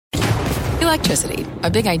Electricity, a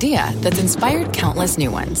big idea that's inspired countless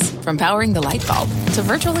new ones. From powering the light bulb to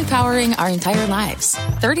virtually powering our entire lives.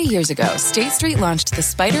 30 years ago, State Street launched the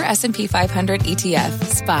SPDR S&P 500 ETF,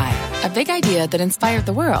 SPY. A big idea that inspired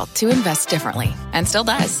the world to invest differently. And still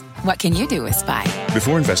does. What can you do with SPY?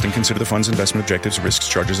 Before investing, consider the fund's investment objectives, risks,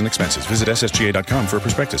 charges, and expenses. Visit ssga.com for a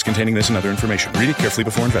prospectus containing this and other information. Read it carefully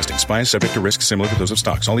before investing. SPY is subject to risks similar to those of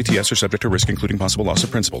stocks. All ETFs are subject to risk, including possible loss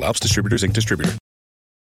of principal. Alps Distributors, Inc. Distributor.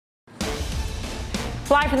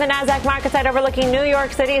 Live from the NASDAQ market site overlooking New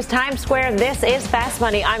York City's Times Square, this is Fast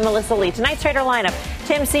Money. I'm Melissa Lee. Tonight's trader lineup,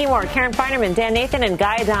 Tim Seymour, Karen Feinerman, Dan Nathan, and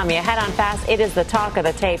Guy Adami. Ahead on Fast, it is the talk of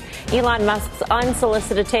the tape. Elon Musk's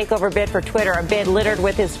unsolicited takeover bid for Twitter, a bid littered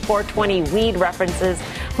with his 420 weed references.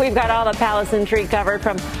 We've got all the palace intrigue covered,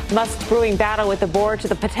 from Musk's brewing battle with the board to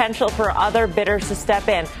the potential for other bidders to step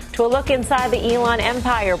in, to a look inside the Elon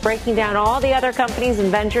empire, breaking down all the other companies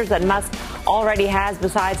and ventures that Musk already has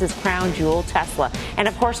besides his crown jewel, Tesla. And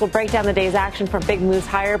of course, we'll break down the day's action from big moves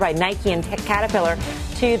higher by Nike and Caterpillar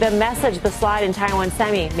to the message the slide in Taiwan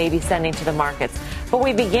Semi may be sending to the markets. But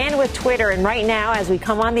we begin with Twitter, and right now, as we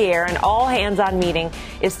come on the air, an all-hands-on meeting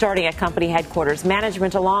is starting at company headquarters.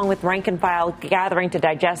 Management, along with rank and file, gathering to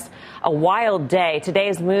digest a wild day.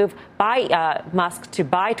 Today's move by Musk to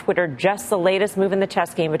buy Twitter, just the latest move in the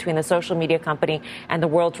chess game between the social media company and the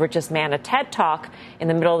world's richest man. A TED Talk in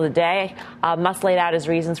the middle of the day, Musk laid out his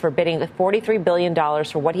reasons for bidding $43 billion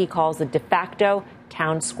for what he calls the de facto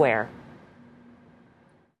town square.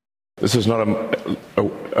 This is not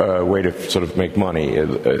a way to sort of make money. I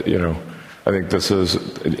think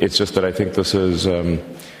it's just that I think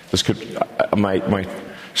my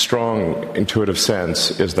strong intuitive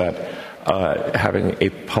sense is that having a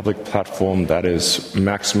public platform that is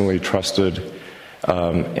maximally trusted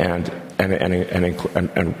and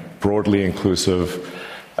broadly inclusive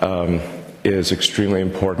is extremely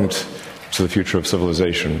important to the future of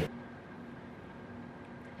civilization.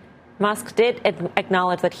 Musk did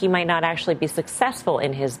acknowledge that he might not actually be successful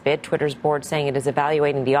in his bid. Twitter's board saying it is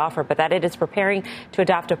evaluating the offer, but that it is preparing to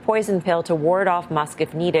adopt a poison pill to ward off Musk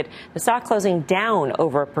if needed. The stock closing down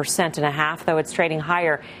over 1.5%, though it's trading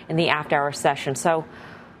higher in the after-hour session. So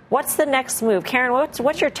what's the next move? Karen,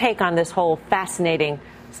 what's your take on this whole fascinating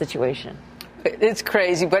situation? It's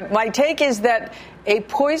crazy, but my take is that a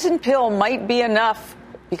poison pill might be enough,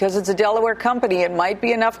 because it's a Delaware company. It might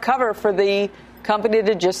be enough cover for the company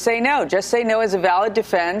to just say no. Just say no is a valid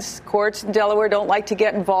defense. Courts in Delaware don't like to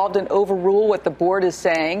get involved and overrule what the board is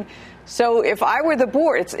saying. So if I were the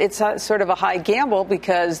board, it's sort of a high gamble,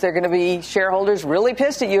 because they're going to be shareholders really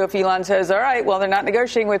pissed at you if Elon says, all right, well, they're not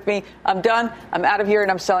negotiating with me. I'm done. I'm out of here and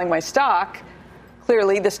I'm selling my stock.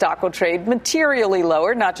 Clearly, the stock will trade materially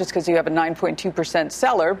lower, not just because you have a 9.2%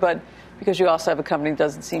 seller, but because you also have a company that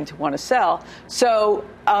doesn't seem to want to sell. So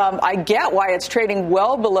I get why it's trading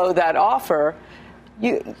well below that offer.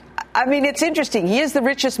 It's interesting. He is the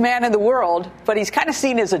richest man in the world, but he's kind of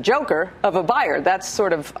seen as a joker of a buyer. That's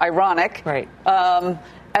sort of ironic. Right.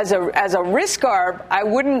 As a risk arb, I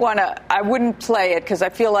wouldn't play it, because I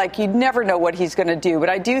feel like you never know what he's going to do. But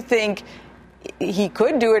I do think he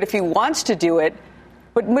could do it if he wants to do it.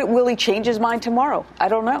 But will he change his mind tomorrow? I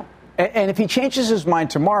don't know. And if he changes his mind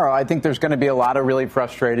tomorrow, I think there's going to be a lot of really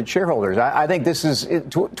frustrated shareholders. I think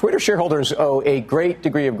Twitter shareholders owe a great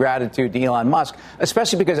degree of gratitude to Elon Musk,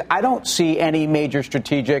 especially because I don't see any major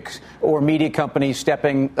strategics or media companies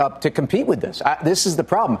stepping up to compete with this. This is the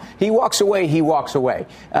problem. He walks away.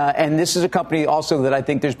 And this is a company also that I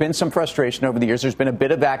think there's been some frustration over the years. There's been a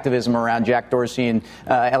bit of activism around Jack Dorsey and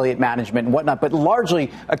Elliott Management and whatnot, but largely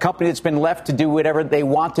a company that's been left to do whatever they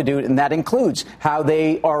want to do, and that includes how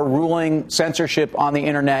they are ruling censorship on the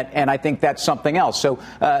internet, and I think that's something else. So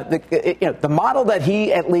the model that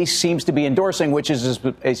he at least seems to be endorsing, which is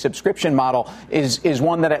a subscription model, is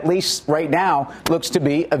one that at least right now looks to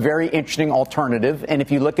be a very interesting alternative. And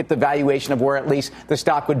if you look at the valuation of where at least the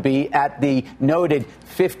stock would be at the noted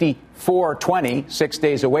 54.20, 6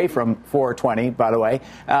 days away from 420, by the way,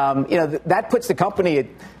 that puts the company at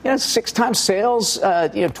 6 times sales,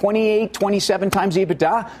 28, 27 times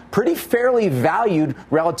EBITDA, pretty fairly valued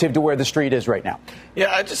relative to where the street is right now.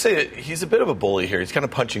 Yeah, I'd just say that he's a bit of a bully here. He's kind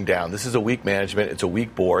of punching down. This is a weak management. It's a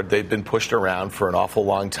weak board. They've been pushed around for an awful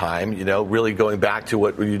long time, really going back to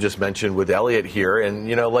what you just mentioned with Elliott here. And,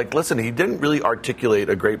 listen, he didn't really articulate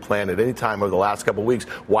a great plan at any time over the last couple of weeks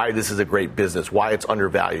why this is a great business, why it's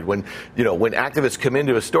undervalued. When activists come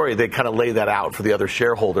into a story, they kind of lay that out for the other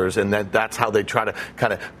shareholders, and that's how they try to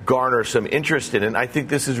kind of garner some interest in it. And I think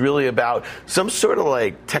this is really about some sort of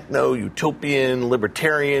like techno-utopian,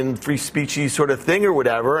 libertarian, free speechy sort of thing. thing or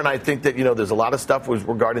whatever. And I think that, there's a lot of stuff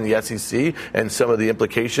regarding the SEC and some of the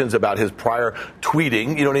implications about his prior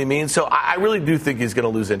tweeting. You know what I mean? So I really do think he's going to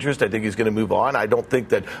lose interest. I think he's going to move on. I don't think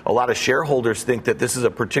that a lot of shareholders think that this is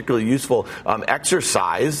a particularly useful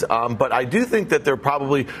exercise. But I do think that there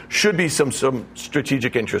probably should be some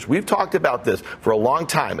strategic interest. We've talked about this for a long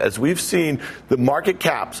time. As we've seen the market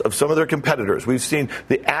caps of some of their competitors, we've seen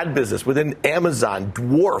the ad business within Amazon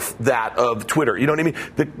dwarf that of Twitter. You know what I mean?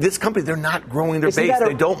 This company, they're not growing their base.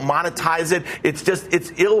 They don't monetize it. It's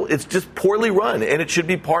just poorly run, and it should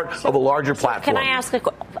be part of a larger platform. Can I ask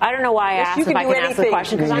I don't know why I asked if I can ask the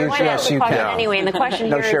question, because I want to ask the question anyway. And the question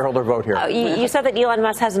no here shareholder vote here. You said that Elon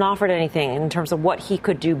Musk hasn't offered anything in terms of what he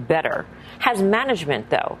could do better. Has management,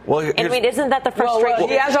 though? Well, isn't that the frustration? Well,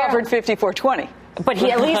 he has offered $54.20. But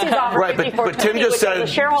at least he's offered right, but Tim just said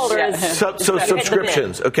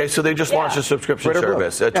subscriptions. Okay, so they just launched a subscription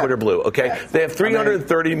service, Twitter Blue. Okay, they have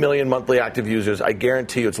 330 million monthly active users. I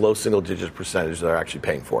guarantee you, it's low single-digit percentage that are actually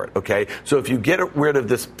paying for it. Okay, so if you get rid of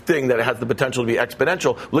this thing that has the potential to be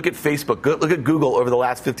exponential, look at Facebook, look at Google over the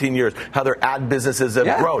last 15 years, how their ad businesses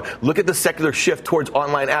have grown. Look at the secular shift towards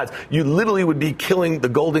online ads. You literally would be killing the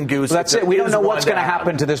golden goose. Well, that's it. We don't know what's going to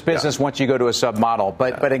happen to this business once you go to a sub-model.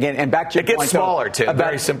 But again, and back to your point, it gets smaller. Tim,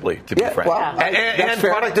 very simply, to be frank. Well, and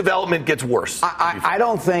product development gets worse. I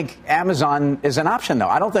don't think Amazon is an option, though.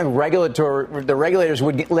 I don't think the regulators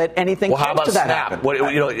would let anything close to that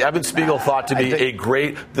happen. Evan Spiegel thought to be a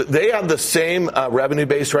great. They have the same revenue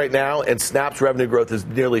base right now, and Snap's revenue growth is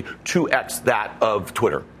nearly 2x that of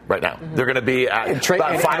Twitter. Right now, they're going to be at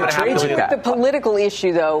about $5.5 billion. The political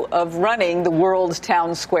issue, though, of running the world's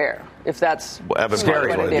town square, if that's Evan probably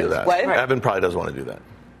doesn't want to do that. What? Evan probably doesn't want to do that.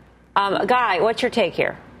 Guy, what's your take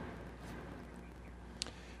here?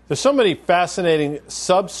 There's so many fascinating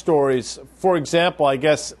sub-stories. For example, I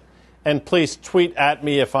guess, and please tweet at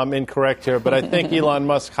me if I'm incorrect here, but I think Elon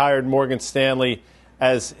Musk hired Morgan Stanley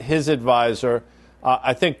as his advisor.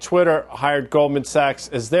 I think Twitter hired Goldman Sachs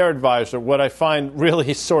as their advisor. What I find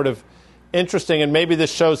really sort of interesting, and maybe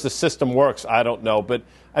this shows the system works, I don't know, but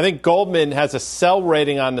I think Goldman has a sell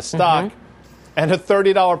rating on the stock and a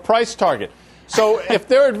 $30 price target. So if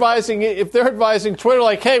they're advising Twitter,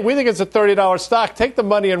 like, hey, we think it's a $30 stock, take the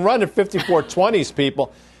money and run at 54.20s,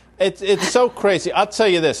 people. It's so crazy. I'll tell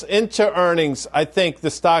you this. Into earnings, I think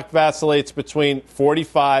the stock vacillates between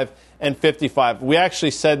 45 and 55. We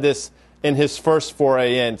actually said this in his first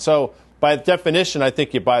foray in. So by definition, I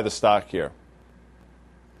think you buy the stock here.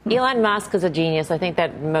 Elon Musk is a genius. I think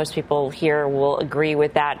that most people here will agree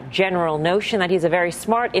with that general notion that he's a very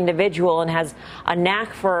smart individual and has a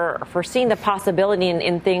knack for seeing the possibility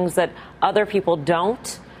in things that other people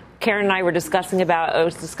don't. Karen and I were discussing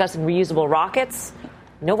reusable rockets.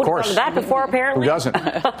 Nobody thought of that before, apparently. Who doesn't?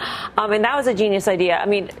 And that was a genius idea. I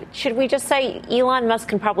mean, should we just say Elon Musk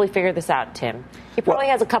can probably figure this out, Tim? He probably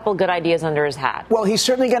has a couple good ideas under his hat. Well, he's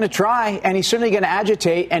certainly going to try, and he's certainly going to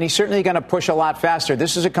agitate, and he's certainly going to push a lot faster.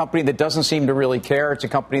 This is a company that doesn't seem to really care. It's a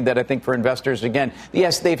company that I think for investors, again,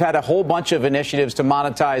 yes, they've had a whole bunch of initiatives to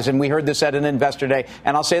monetize, and we heard this at an investor day,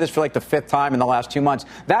 and I'll say this for like the fifth time in the last 2 months.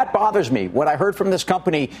 That bothers me. What I heard from this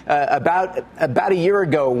company about a year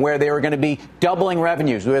ago, where they were going to be doubling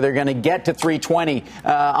revenues, where they're going to get to 320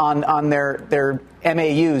 on their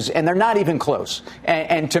MAUs, and they're not even close.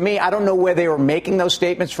 And to me, I don't know where they were making those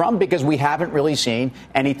statements from, because we haven't really seen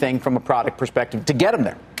anything from a product perspective to get them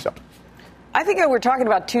there. So, I think that we're talking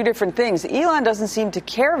about two different things. Elon doesn't seem to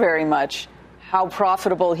care very much how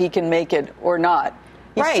profitable he can make it or not.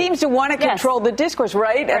 He seems to want to control the discourse,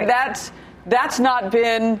 right? And that's not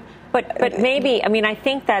been. But maybe, I mean, I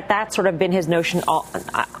think that's sort of been his notion.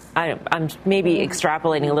 I'm maybe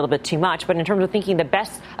extrapolating a little bit too much, but in terms of thinking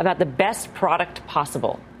about the best product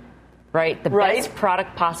possible, right? The best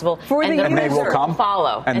product possible, and they will come,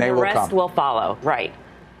 follow, and the rest will follow, right?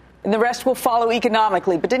 And the rest will follow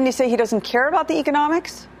economically. But didn't he say he doesn't care about the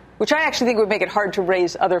economics? Which I actually think would make it hard to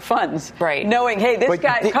raise other funds. Right. Knowing, hey, this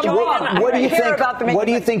guy, come on. What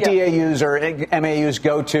do you think DAUs or MAUs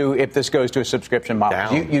go to if this goes to a subscription model?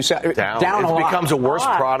 Down a lot. It becomes a worse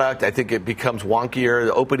product. I think it becomes wonkier.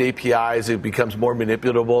 The open APIs, it becomes more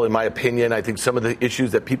manipulable, in my opinion. I think some of the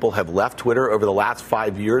issues that people have left Twitter over the last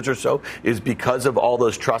 5 years or so is because of all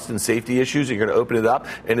those trust and safety issues. You're going to open it up,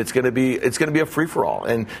 and it's going to be a free-for-all.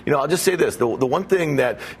 And, I'll just say this. The one thing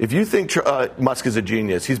that, if you think Musk is a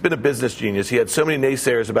genius, he's been been a business genius. He had so many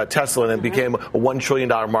naysayers about Tesla and it became a $1 trillion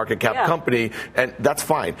market cap company, and that's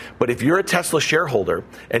fine. But if you're a Tesla shareholder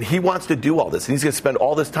and he wants to do all this and he's going to spend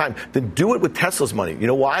all this time, then do it with Tesla's money. You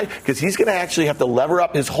know why? Because he's going to actually have to lever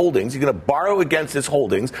up his holdings. He's going to borrow against his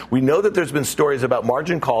holdings. We know that there's been stories about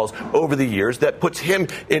margin calls over the years that puts him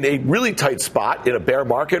in a really tight spot in a bear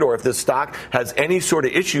market or if the stock has any sort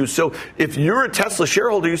of issues. So if you're a Tesla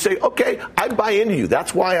shareholder, you say, okay, I buy into you.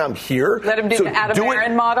 That's why I'm here. Let him do the Adam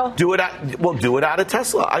Aron model? Do it out of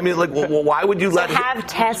Tesla. I mean, like, well, why would you let him have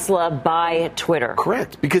Tesla buy Twitter?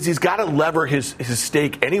 Correct, because he's got to lever his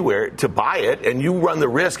stake anywhere to buy it, and you run the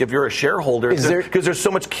risk if you're a shareholder because there's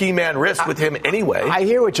so much key man risk with him anyway. I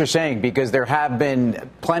hear what you're saying because there have been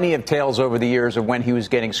plenty of tales over the years of when he was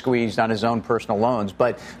getting squeezed on his own personal loans.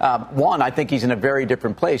 But one, I think he's in a very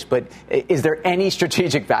different place. But is there any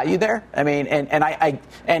strategic value there? I mean,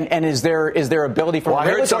 and is there ability from a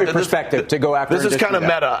regulatory perspective to go after? This is kind of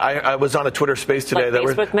meta. I was on a Twitter space today.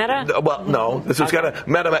 Facebook Meta? Well, no. This was kind of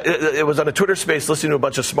meta. It was on a Twitter space listening to a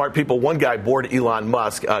bunch of smart people. One guy, Bored Elon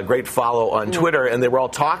Musk, a great follow on Twitter, and they were all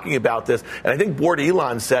talking about this. And I think Bored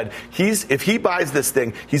Elon said if he buys this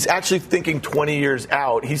thing, he's actually thinking 20 years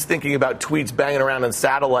out. He's thinking about tweets banging around on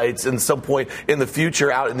satellites in some point in the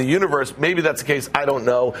future out in the universe. Maybe that's the case. I don't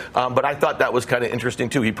know. But I thought that was kind of interesting,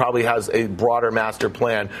 too. He probably has a broader master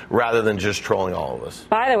plan rather than just trolling all of us.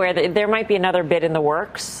 By the way, there might be another bid in the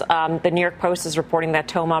works. The New York Post is reporting that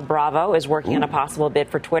Thoma Bravo is working on a possible bid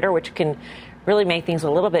for Twitter, which can really make things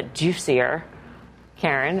a little bit juicier,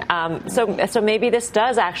 Karen. So maybe this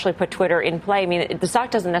does actually put Twitter in play. I mean, the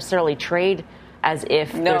stock doesn't necessarily trade as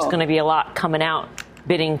if there's going to be a lot coming out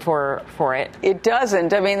bidding for it. It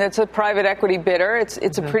doesn't. I mean, it's a private equity bidder.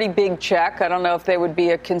 It's a pretty big check. I don't know if they would be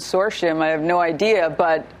a consortium. I have no idea.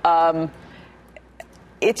 But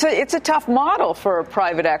it's a tough model for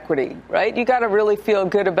private equity, right? You got to really feel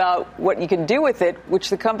good about what you can do with it, which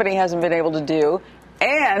the company hasn't been able to do.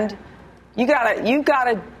 And you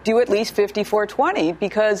gotta do at least 54.20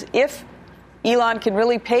 because if Elon can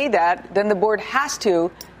really pay that, then the board has to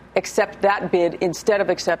accept that bid instead of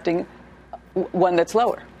accepting one that's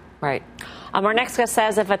lower. Right. Our next guest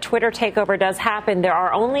says if a Twitter takeover does happen, there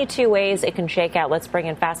are only two ways it can shake out. Let's bring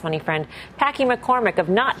in Fast Money friend Packy McCormick of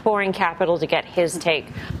Not Boring Capital to get his take.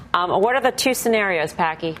 What are the two scenarios,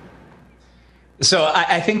 Packy? So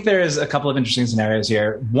I think there's a couple of interesting scenarios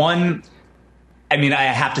here. One, I mean, I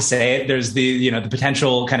have to say there's the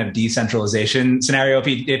potential kind of decentralization scenario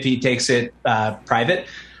if he takes it private.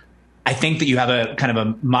 I think that you have a kind of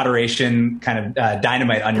a moderation kind of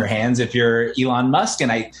dynamite on your hands if you're Elon Musk.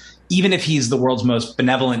 And even if he's the world's most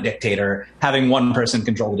benevolent dictator, having one person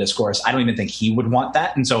control the discourse, I don't even think he would want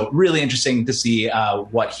that. And so really interesting to see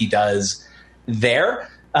what he does there.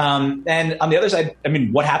 And on the other side, I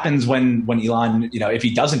mean, what happens when Elon, if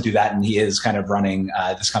he doesn't do that and he is kind of running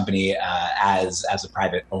this company as a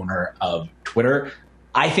private owner of Twitter?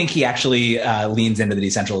 I think he actually leans into the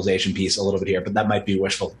decentralization piece a little bit here, but that might be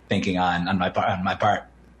wishful thinking on my part.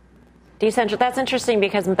 That's interesting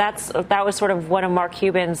because that was sort of one of Mark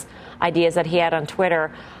Cuban's ideas that he had on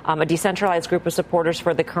Twitter. A decentralized group of supporters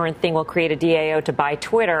for the current thing will create a DAO to buy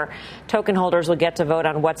Twitter. Token holders will get to vote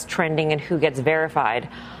on what's trending and who gets verified.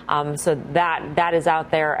 So that is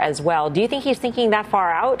out there as well. Do you think he's thinking that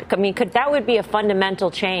far out? I mean, that would be a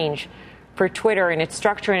fundamental change for Twitter and its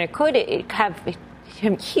structure, and it could have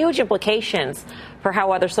huge implications for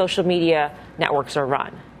how other social media networks are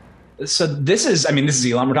run. So this is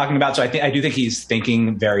Elon we're talking about. So I do think he's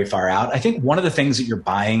thinking very far out. I think one of the things that you're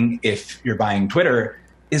buying if you're buying Twitter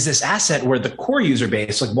is this asset where the core user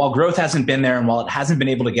base, like while growth hasn't been there and while it hasn't been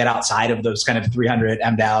able to get outside of those kind of 300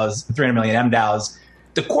 million MDAOs,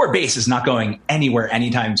 the core base is not going anywhere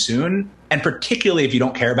anytime soon. And particularly if you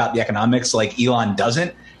don't care about the economics like Elon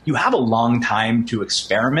doesn't, you have a long time to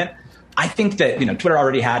experiment. I think that, Twitter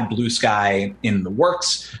already had Blue Sky in the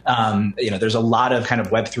works. There's a lot of kind of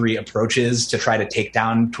Web3 approaches to try to take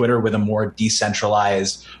down Twitter with a more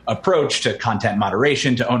decentralized approach to content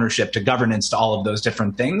moderation, to ownership, to governance, to all of those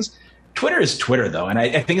different things. Twitter is Twitter, though, and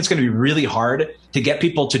I think it's going to be really hard to get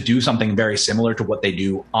people to do something very similar to what they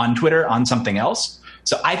do on Twitter on something else.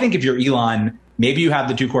 So I think if you're Elon, maybe you have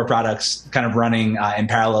the two core products kind of running in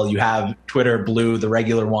parallel. You have Twitter Blue, the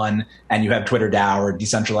regular one, and you have Twitter DAO or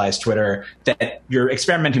decentralized Twitter that you're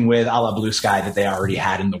experimenting with a la Blue Sky that they already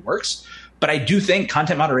had in the works. But I do think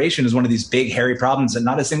content moderation is one of these big, hairy problems that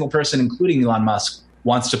not a single person, including Elon Musk,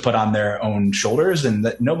 wants to put on their own shoulders, and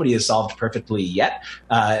that nobody has solved perfectly yet.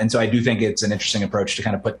 And so I do think it's an interesting approach to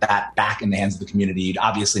kind of put that back in the hands of the community. You'd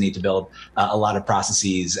obviously need to build a lot of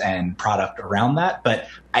processes and product around that. But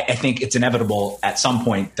I think it's inevitable at some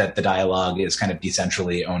point that the dialogue is kind of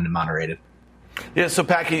decentrally owned and moderated. Yeah, so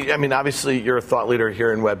Packy, I mean, obviously you're a thought leader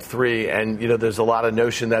here in Web3, and, there's a lot of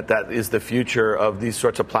notion that that is the future of these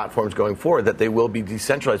sorts of platforms going forward, that they will be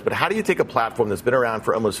decentralized. But how do you take a platform that's been around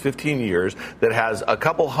for almost 15 years, that has a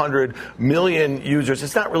couple 100 million users,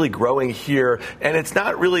 it's not really growing here, and it's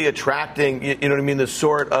not really attracting, you know what I mean, the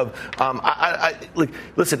sort of,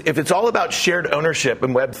 listen, if it's all about shared ownership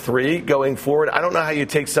in Web3 going forward, I don't know how you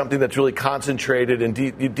take something that's really concentrated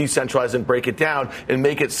and decentralized and break it down and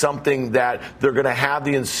make it something that they're going to have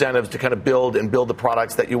the incentives to kind of build the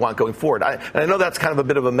products that you want going forward. I know that's kind of a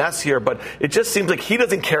bit of a mess here, but it just seems like he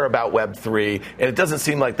doesn't care about Web3, and it doesn't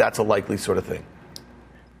seem like that's a likely sort of thing.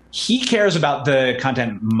 He cares about the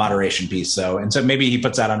content moderation piece, though, and so maybe he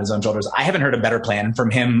puts that on his own shoulders. I haven't heard a better plan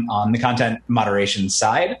from him on the content moderation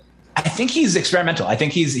side. I think he's experimental. I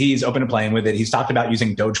think he's open to playing with it. He's talked about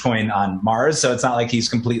using Dogecoin on Mars, so it's not like he's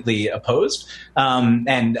completely opposed.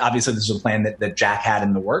 And obviously, this is a plan that Jack had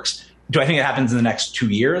in the works. Do I think it happens in the next 2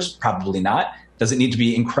 years? Probably not. Does it need to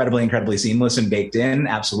be incredibly seamless and baked in?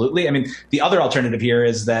 Absolutely. I mean, the other alternative here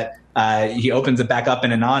is that he opens it back up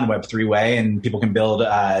in a non-Web3 way, and people can build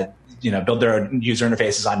their own user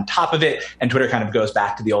interfaces on top of it, and Twitter kind of goes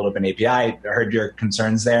back to the old open API. I heard your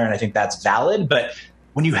concerns there, and I think that's valid. But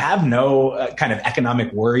when you have no kind of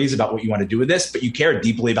economic worries about what you want to do with this, but you care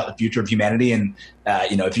deeply about the future of humanity, and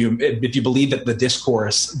if you believe that the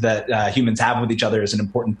discourse that humans have with each other is an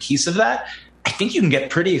important piece of that, I think you can get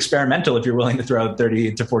pretty experimental if you're willing to throw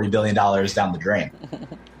 $30 to $40 billion down the drain.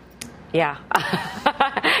 Yeah,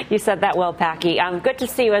 you said that well, Packy. Good to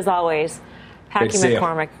see you as always, Packy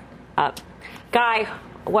McCormick. Guy,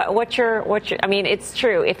 what's your? I mean, it's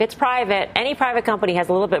true. If it's private, any private company has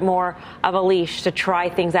a little bit more of a leash to try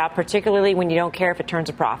things out, particularly when you don't care if it turns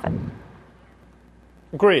a profit.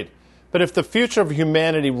 Agreed. But if the future of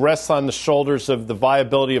humanity rests on the shoulders of the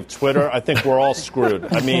viability of Twitter, I think we're all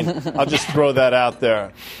screwed. I mean, I'll just throw that out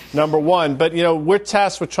there. Number one. But, we're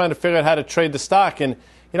tasked with trying to figure out how to trade the stock. And,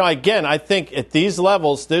 again, I think at these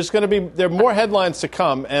levels, there are more headlines to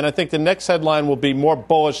come. And I think the next headline will be more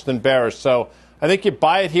bullish than bearish. So I think you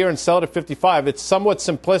buy it here and sell it at 55. It's somewhat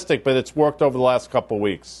simplistic, but it's worked over the last couple of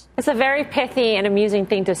weeks. It's a very pithy and amusing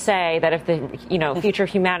thing to say that if the future of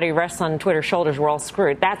humanity rests on Twitter's shoulders, we're all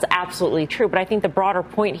screwed. That's absolutely true. But I think the broader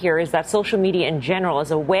point here is that social media in general is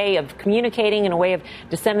a way of communicating and a way of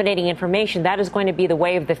disseminating information. That is going to be the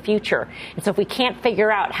way of the future. And so if we can't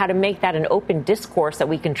figure out how to make that an open discourse that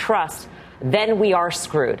we can trust, then we are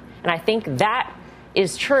screwed. And I think that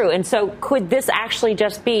is true. And so could this actually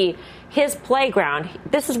just be his playground?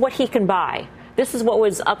 This is what he can buy. This is what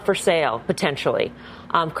was up for sale, potentially.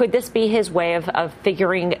 Could this be his way of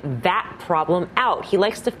figuring that problem out? He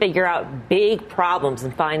likes to figure out big problems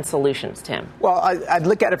and find solutions, Tim. Well, I'd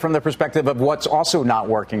look at it from the perspective of what's also not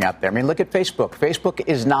working out there. I mean, look at Facebook. Facebook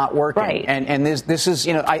is not working. Right. And this is,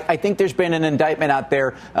 I think there's been an indictment out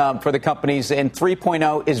there for the companies, and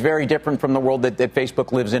 3.0 is very different from the world that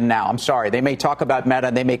Facebook lives in now. I'm sorry. They may talk about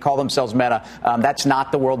Meta. They may call themselves Meta. That's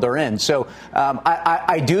not the world they're in. So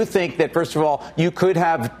I do think that, first of all, you could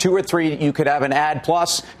have two or three. You could have an ad plus.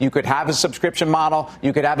 You could have a subscription model.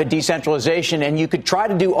 You could have a decentralization, and you could try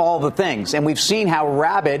to do all the things. And we've seen how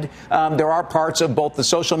rabid there are parts of both the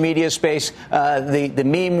social media space, the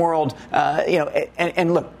meme world,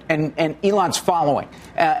 and look, and Elon's following.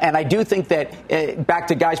 And I do think that, back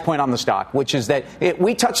to Guy's point on the stock, which is that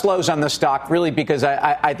we touched lows on the stock really because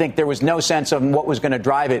I think there was no sense of what was going to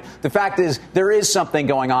drive it. The fact is there is something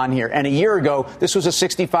going on here. And a year ago, this was a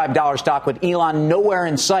 $65 stock with Elon nowhere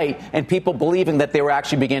in sight and people believing that they were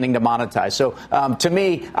actually beginning to monetize. So to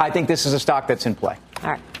me, I think this is a stock that's in play. All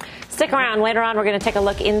right. Stick around. Later on, we're going to take a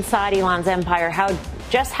look inside Elon's empire. How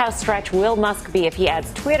stretched will Musk be if he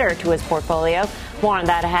adds Twitter to his portfolio? More on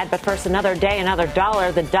that ahead. But first, another day, another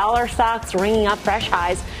dollar. The dollar stocks ringing up fresh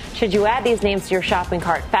highs. Should you add these names to your shopping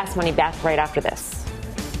cart? Fast Money back right after this.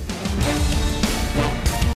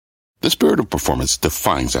 The spirit of performance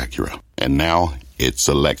defines Acura. And now it's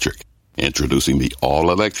electric. Introducing the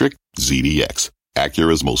all-electric ZDX,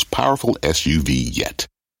 Acura's most powerful SUV yet.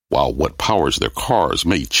 While what powers their cars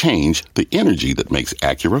may change, the energy that makes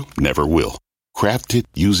Acura never will. Crafted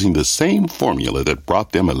using the same formula that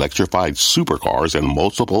brought them electrified supercars and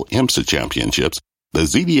multiple IMSA championships, the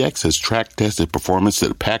ZDX has track-tested performance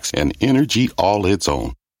that packs an energy all its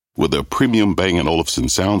own. With a premium Bang & Olufsen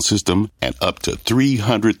sound system and up to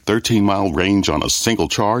 313-mile range on a single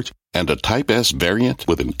charge, and a Type S variant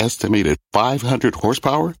with an estimated 500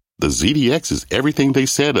 horsepower, the ZDX is everything they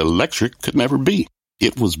said electric could never be.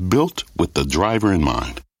 It was built with the driver in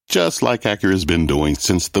mind, just like Acura's been doing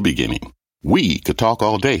since the beginning. We could talk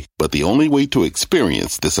all day, but the only way to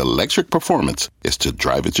experience this electric performance is to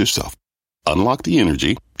drive it yourself. Unlock the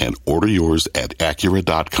energy and order yours at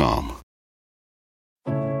Acura.com.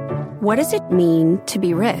 What does it mean to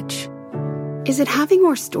be rich? Is it having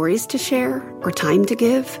more stories to share or time to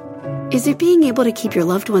give? Is it being able to keep your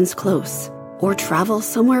loved ones close or travel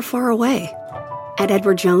somewhere far away? At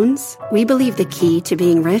Edward Jones, we believe the key to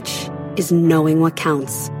being rich is knowing what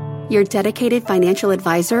counts. Your dedicated financial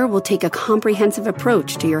advisor will take a comprehensive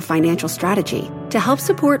approach to your financial strategy to help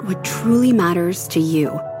support what truly matters to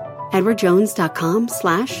you.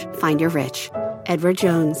 EdwardJones.com/findyourrich. Edward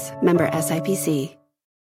Jones, member SIPC.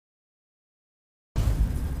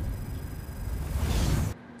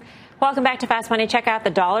 Welcome back to Fast Money. Check out the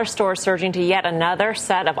dollar store surging to yet another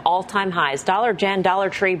set of all-time highs. Dollar Gen, Dollar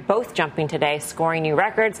Tree, both jumping today, scoring new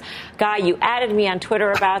records. Guy, you added me on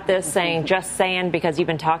Twitter about this, saying just saying, because you've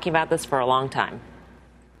been talking about this for a long time.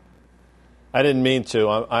 I didn't mean to.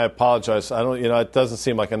 I apologize. It doesn't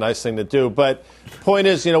seem like a nice thing to do. But point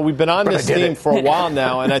is, we've been on this theme for a while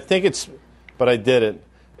now, and I think but I didn't.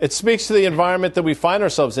 It speaks to the environment that we find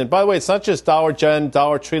ourselves in. By the way, it's not just Dollar Gen,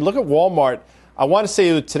 Dollar Tree. Look at Walmart. I want to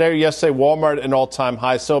say today or yesterday, Walmart at an all-time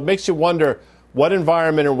high. So it makes you wonder, what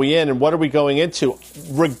environment are we in and what are we going into?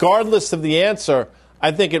 Regardless of the answer,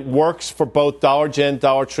 I think it works for both Dollar Gen,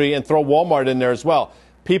 Dollar Tree, and throw Walmart in there as well.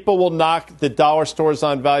 People will knock the dollar stores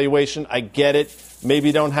on valuation. I get it. Maybe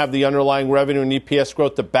you don't have the underlying revenue and EPS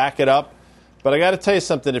growth to back it up. But I got to tell you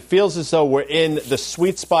something. It feels as though we're in the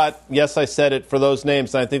sweet spot. Yes, I said it, for those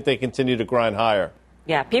names, and I think they continue to grind higher.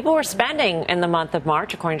 Yeah, people were spending in the month of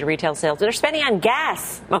March, according to retail sales. They're spending on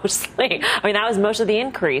gas, mostly. I mean, that was most of the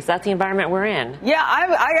increase. That's the environment we're in. Yeah,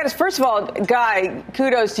 I got to, first of all, Guy,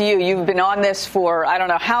 kudos to you. You've been on this for I don't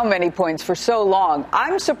know how many points for so long.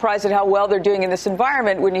 I'm surprised at how well they're doing in this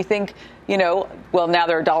environment when you think, well, now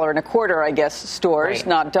they're $1.25, I guess, stores, right,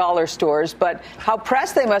 not dollar stores, but how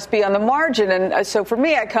pressed they must be on the margin. And so for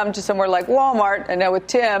me, I come to somewhere like Walmart, I know with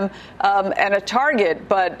Tim, and a Target.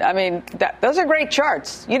 But, I mean, those are great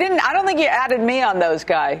charts. I don't think you added me on those,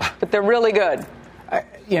 Guy, but they're really good.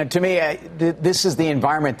 To me, this is the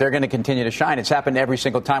environment they're going to continue to shine. It's happened every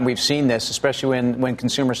single time we've seen this, especially when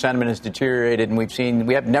consumer sentiment has deteriorated, and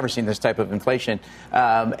we have never seen this type of inflation.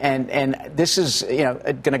 And this is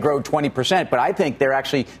going to grow 20%, but I think they're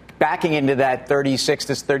actually backing into that 36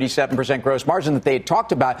 to 37% gross margin that they had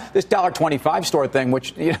talked about. This $1.25 store thing,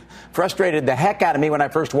 which frustrated the heck out of me when I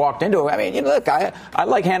first walked into it. I mean, look, I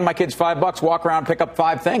like handing my kids $5, walk around, pick up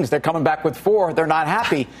 5 things. They're coming back with 4. They're not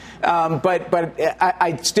happy. But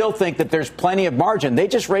I still think that there's plenty of margin. They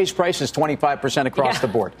just raised prices 25% across the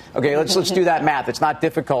board. Okay, let's do that math. It's not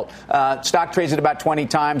difficult. Stock trades at about 20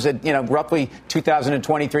 times. At roughly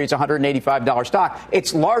 2023, it's $185 stock.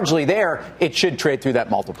 It's largely there. It should trade through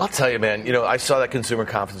that multiple. I'll tell you, man, I saw that consumer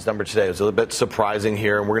confidence number today. It was a little bit surprising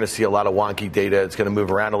here, and we're going to see a lot of wonky data. It's going to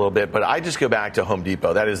move around a little bit. But I just go back to Home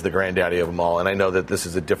Depot. That is the granddaddy of them all. And I know that this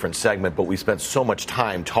is a different segment, but we spent so much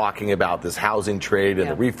time talking about this housing trade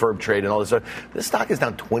and the refurb trade and all this stuff. This stock is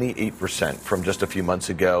down 28% from just a few months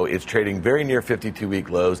ago. It's trading very near 52-week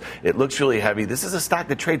lows. It looks really heavy. This is a stock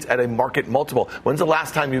that trades at a market multiple. When's the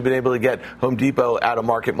last time you've been able to get Home Depot at a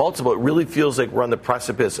market multiple? It really feels like we're on the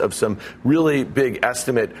precipice of some really big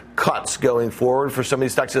estimate cuts going forward for some of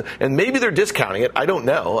these stocks. And maybe they're discounting it. I don't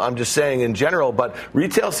know. I'm just saying in general. But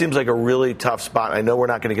retail seems like a really tough spot. I know we're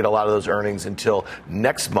not going to get a lot of those earnings until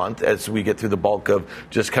next month as we get through the bulk of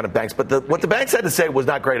just kind of banks. But what the banks had to say was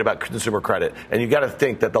not great about consumer credit. And you got to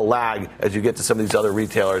think that the lag as you get to some of these other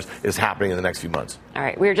retailers is happening in the next few months. All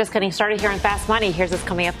right. We're just getting started here on Fast Money. Here's what's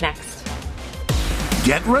coming up next.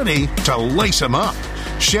 Get ready to lace them up.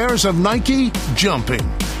 Shares of Nike jumping.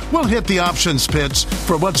 We'll hit the options pits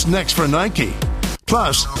for what's next for Nike.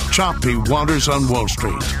 Plus, choppy waters on Wall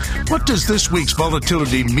Street. What does this week's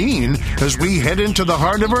volatility mean as we head into the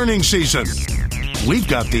heart of earnings season? We've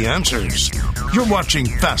got the answers. You're watching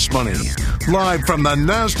Fast Money, live from the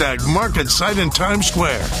NASDAQ market site in Times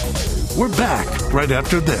Square. We're back right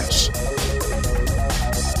after this.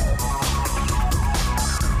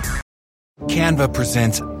 Canva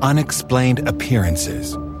presents Unexplained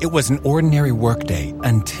Appearances. It was an ordinary workday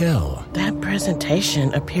until... that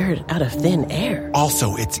presentation appeared out of thin air.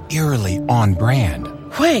 Also, it's eerily on brand.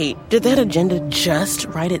 Wait, did that agenda just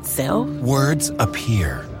write itself? Words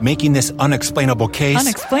appear, making this unexplainable case...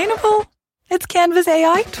 Unexplainable? It's Canva's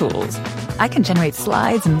AI tools. I can generate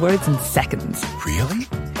slides and words in seconds. Really?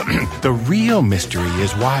 The real mystery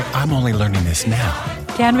is why I'm only learning this now.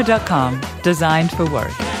 Canva.com. Designed for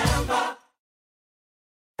work.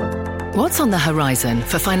 What's on the horizon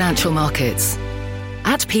for financial markets?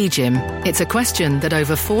 At PGIM, it's a question that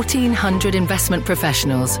over 1,400 investment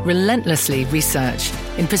professionals relentlessly research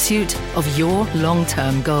in pursuit of your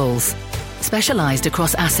long-term goals. Specialized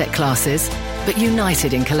across asset classes, but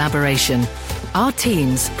united in collaboration, our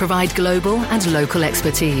teams provide global and local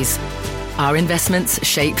expertise. Our investments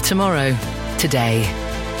shape tomorrow, today.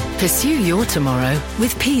 Pursue your tomorrow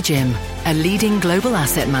with PGIM, a leading global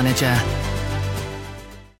asset manager.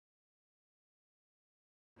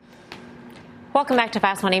 Welcome back to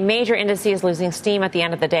Fast Money. Major indices losing steam at the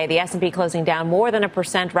end of the day. The S&P closing down more than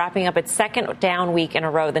 1%, wrapping up its second down week in a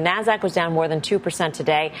row. The Nasdaq was down more than 2%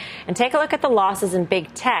 today. And take a look at the losses in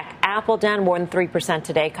big tech. Apple down more than 3%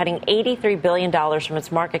 today, cutting $83 billion from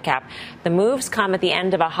its market cap. The moves come at the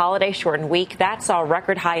end of a holiday-shortened week. That saw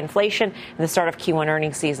record high inflation and the start of Q1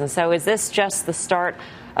 earnings season. So is this just the start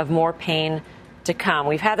of more pain to come?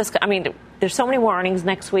 We've had this. I mean, there's so many more earnings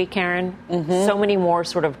next week, Karen. So many more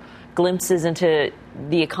sort of glimpses into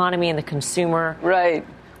the economy and the consumer. Right.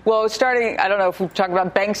 Well, starting, I don't know if we're talking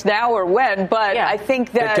about banks now or when, but I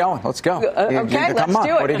think that... Get going. Let's go. Okay, let's do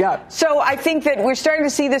it. What do you got? So I think that we're starting to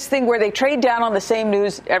see this thing where they trade down on the same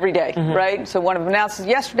news every day, right? So one of them announced it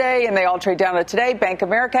yesterday, and they all trade down on it today. Bank of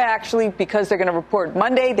America, actually, because they're going to report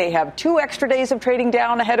Monday, they have 2 extra days of trading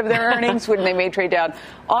down ahead of their earnings when they may trade down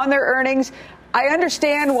on their earnings. I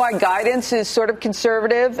understand why guidance is sort of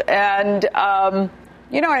conservative, and...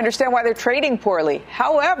 I understand why they're trading poorly.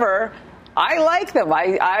 However, I like them.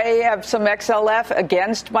 I have some XLF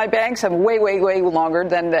against my banks. I'm way, way, way longer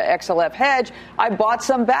than the XLF hedge. I bought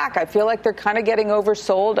some back. I feel like they're kind of getting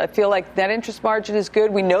oversold. I feel like net interest margin is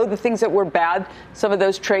good. We know the things that were bad, some of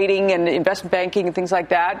those trading and investment banking and things like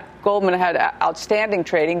that. Goldman had outstanding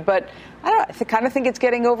trading, but I don't know. I kind of think it's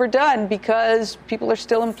getting overdone because people are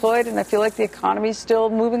still employed, and I feel like the economy is still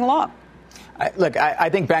moving along. Look,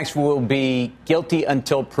 I think banks will be guilty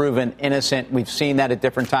until proven innocent. We've seen that at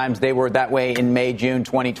different times. They were that way in May, June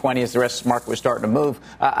 2020 as the rest of the market was starting to move.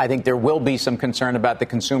 I think there will be some concern about the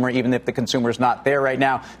consumer, even if the consumer is not there right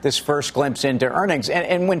now. This first glimpse into earnings.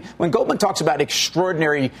 And when Goldman talks about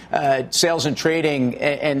extraordinary sales and trading,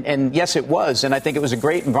 and yes, it was. And I think it was a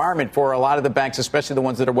great environment for a lot of the banks, especially the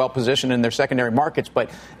ones that are well positioned in their secondary markets.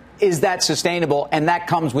 But is that sustainable? And that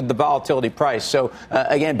comes with the volatility price. So,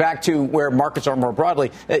 again, back to where markets are more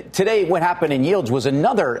broadly. Today, what happened in yields was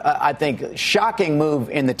another, I think, shocking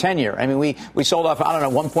move in the 10-year. I mean, we sold off,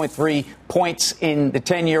 1.3 points in the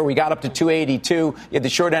 10-year. We got up to 282. The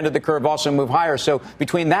short end of the curve also moved higher. So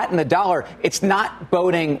between that and the dollar, it's not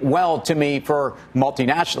boding well to me for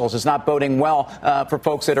multinationals. It's not boding well for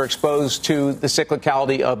folks that are exposed to the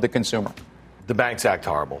cyclicality of the consumer. The banks act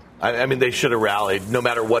horrible. I mean, they should have rallied. No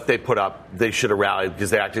matter what they put up, they should have rallied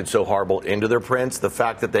because they acted so horrible into their prints. The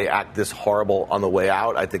fact that they act this horrible on the way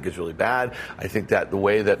out, I think, is really bad. I think that the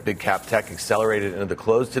way that big cap tech accelerated into the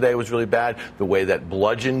close today was really bad. The way that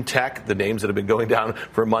bludgeon tech, the names that have been going down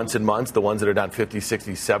for months and months, the ones that are down 50,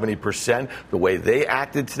 60, 70%, the way they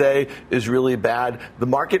acted today is really bad. The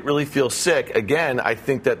market really feels sick. Again, I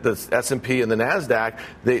think that the S&P and the Nasdaq,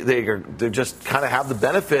 they just kind of have the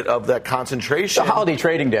benefit of that concentration. It's a holiday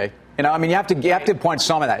trading day. You know, I mean, you have to point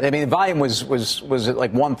some of that. I mean, the volume was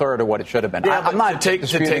like 1/3 of what it should have been. Yeah, I'm not to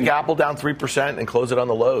take Apple down 3% and close it on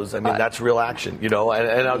the lows. I mean, that's real action, and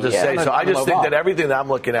I'll just say. So I just think that everything that I'm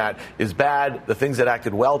looking at is bad. The things that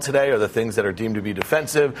acted well today are the things that are deemed to be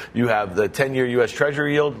defensive. You have the 10-year U.S.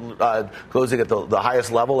 Treasury yield closing at the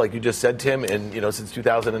highest level, like you just said, Tim, and since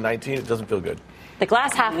 2019, it doesn't feel good. The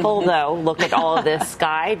glass half full, though, look at all of this,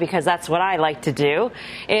 Guy, because that's what I like to do,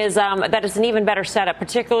 is that it's an even better setup,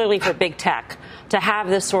 particularly for big tech, to have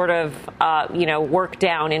this sort of, work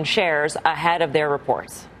down in shares ahead of their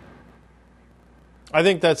reports. I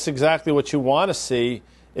think that's exactly what you want to see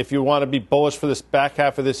if you want to be bullish for this back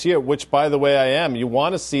half of this year, which, by the way, I am. You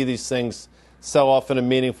want to see these things sell off in a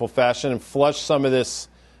meaningful fashion and flush some of this,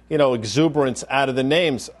 exuberance out of the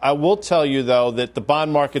names. I will tell you, though, that the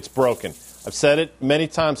bond market's broken. I've said it many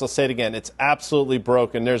times. I'll say it again. It's absolutely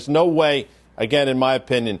broken. There's no way, again, in my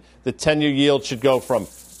opinion, the 10-year yield should go from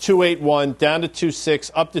 281 down to 2.6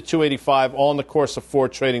 up to 285 all in the course of 4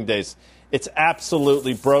 trading days. It's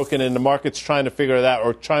absolutely broken, and the market's trying to figure it out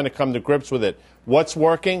or trying to come to grips with it. What's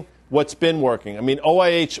working? What's been working? I mean,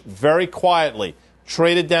 OIH very quietly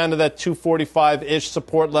traded down to that 245-ish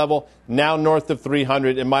support level, now north of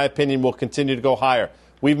 300. In my opinion, will continue to go higher.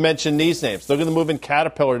 We've mentioned these names. Look at the move in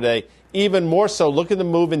Caterpillar today. Even more so, look at the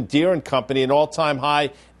move in Deere & Company, an all-time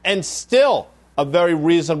high, and still a very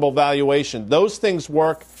reasonable valuation. Those things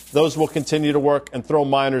work. Those will continue to work, and throw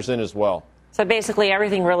miners in as well. So basically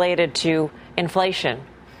everything related to inflation,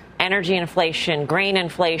 energy inflation, grain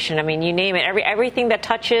inflation. I mean, you name it. Everything that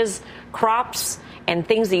touches crops and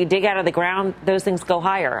things that you dig out of the ground, those things go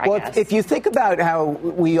higher, I guess. If you think about how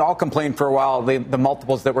we all complained for a while, the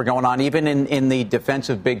multiples that were going on, even in the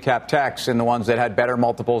defensive big cap techs and the ones that had better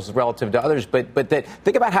multiples relative to others, but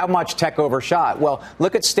think about how much tech overshot. Well,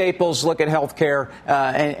 look at Staples, look at healthcare,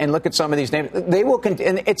 and look at some of these names. They will,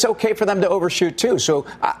 and it's okay for them to overshoot too. So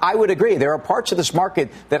I would agree. There are parts of this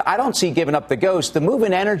market that I don't see giving up the ghost. The move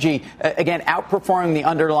in energy, again, outperforming the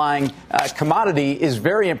underlying commodity is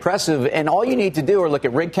very impressive. And all you need to do or look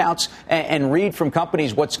at rig counts and read from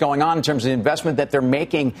companies what's going on in terms of the investment that they're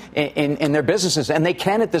making in their businesses. And they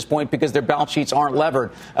can at this point because their balance sheets aren't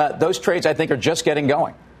levered. Those trades, I think, are just getting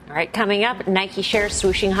going. All right, coming up, Nike shares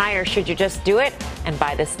swooshing higher. Should you just do it and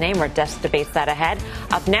buy this name, or just debates that ahead?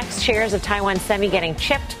 Up next, shares of Taiwan Semi getting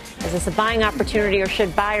chipped. Is this a buying opportunity, or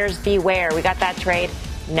should buyers beware? We got that trade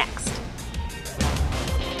next.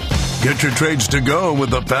 Get your trades to go with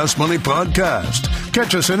the Fast Money Podcast.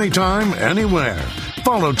 Catch us anytime, anywhere.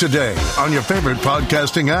 Follow today on your favorite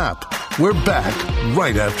podcasting app. We're back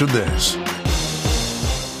right after this.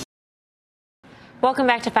 Welcome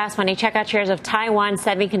back to Fast Money. Check out shares of Taiwan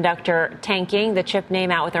Semiconductor tanking. The chip name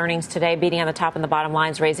out with earnings today, beating on the top and the bottom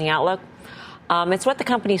lines, raising outlook. It's what the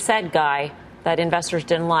company said, Guy, that investors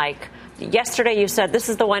didn't like. Yesterday you said this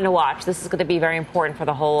is the one to watch. This is going to be very important for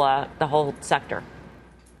the whole sector.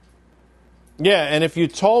 Yeah, and if you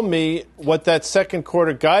told me what that second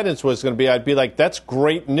quarter guidance was going to be, I'd be like, that's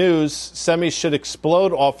great news. Semis should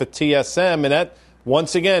explode off of TSM. And that,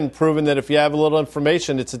 once again, proven that if you have a little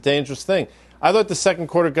information, it's a dangerous thing. I thought the second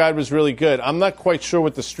quarter guide was really good. I'm not quite sure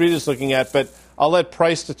what the street is looking at, but I'll let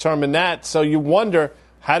price determine that. So you wonder,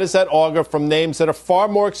 how does that augur from names that are far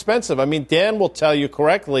more expensive? I mean, Dan will tell you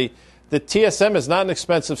correctly that TSM is not an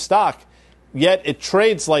expensive stock. Yet it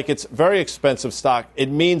trades like it's very expensive stock. It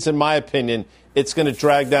means, in my opinion, it's going to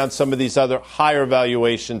drag down some of these other higher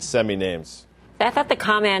valuation semi names. I thought the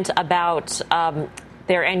comment about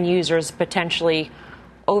their end users potentially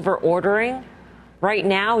over-ordering right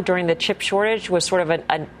now during the chip shortage was sort of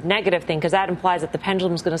a negative thing, because that implies that the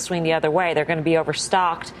pendulum is going to swing the other way. They're going to be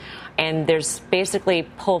overstocked. And there's basically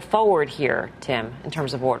pull forward here, Tim, in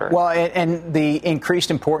terms of order. Well, and the increased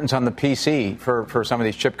importance on the PC for some of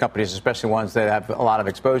these chip companies, especially ones that have a lot of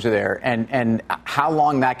exposure there, and how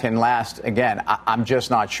long that can last, again, I'm just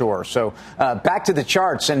not sure. So back to the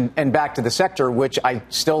charts and back to the sector, which I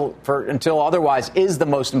still, until otherwise, is the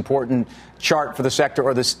most important chart for the sector,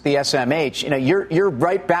 or the SMH. You know, you're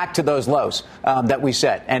right back to those lows that we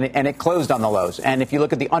set, and it closed on the lows. And if you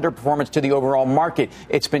look at the underperformance to the overall market,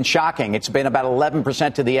 it's been shocking. It's been about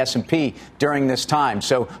 11% to the S&P during this time.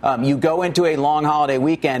 So you go into a long holiday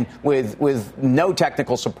weekend with no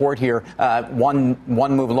technical support here, one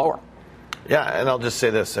move lower. Yeah, and I'll just say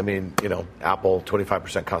this. I mean, you know, Apple,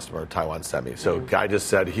 25% customer, Taiwan Semi. So Guy just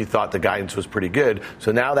said he thought the guidance was pretty good.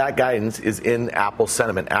 So now that guidance is in Apple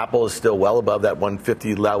sentiment. Apple is still well above that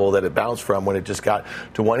 150 level that it bounced from when it just got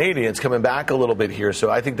to 180. It's coming back a little bit here. So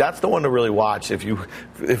I think that's the one to really watch.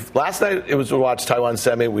 If last night it was to watch Taiwan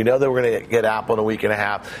Semi, we know that we're going to get Apple in a week and a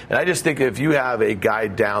half. And I just think if you have a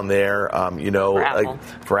guide down there,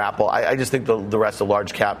 for Apple, I just think the rest of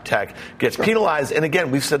large cap tech gets penalized. And again,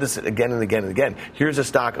 we've said this again and again and again. Here's a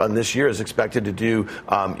stock on this year is expected to do,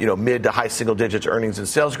 mid to high single digits earnings and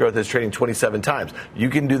sales growth. Is trading 27 times. You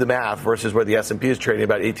can do the math versus where the S&P is trading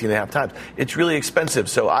about 18.5 times. It's really expensive.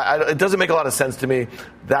 So it doesn't make a lot of sense to me.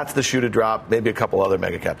 That's the shoe to drop. Maybe a couple other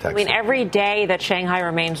mega cap techs. I mean, every day that Shanghai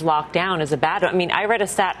remains locked down is a bad one. I mean, I read a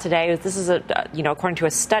stat today. This is according to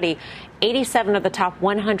a study, 87 of the top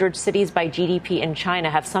 100 cities by GDP in China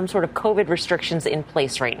have some sort of COVID restrictions in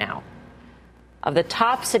place right now. Of the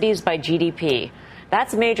top cities by GDP,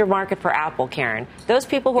 that's a major market for Apple, Karen. Those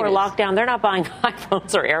people who are locked down, they're not buying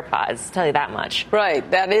iPhones or AirPods, I'll tell you that much. Right,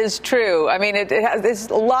 that is true. I mean, there's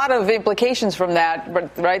a lot of implications from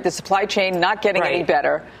that, right? The supply chain not getting any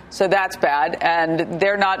better, so that's bad. And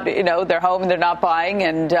they're not, they're home and they're not buying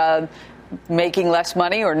and making less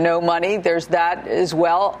money or no money. There's that as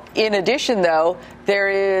well. In addition, though, there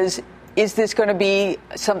is this going to be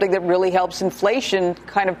something that really helps inflation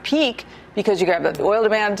kind of peak? Because you have the oil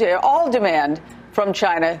demand, all demand from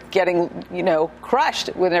China getting,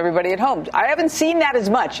 crushed with everybody at home. I haven't seen that as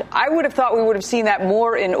much. I would have thought we would have seen that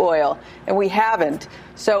more in oil, and we haven't.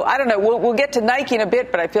 So I don't know. We'll get to Nike in a bit,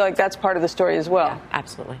 but I feel like that's part of the story as well. Yeah,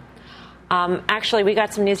 absolutely. Actually, we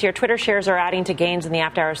got some news here. Twitter shares are adding to gains in the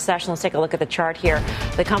after-hours session. Let's take a look at the chart here.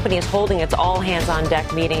 The company is holding its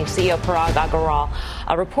all-hands-on-deck meeting. CEO Parag Agrawal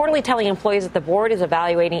reportedly telling employees that the board is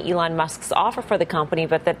evaluating Elon Musk's offer for the company,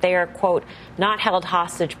 but that they are, quote, not held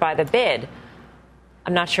hostage by the bid.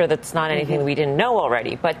 I'm not sure that's not anything we didn't know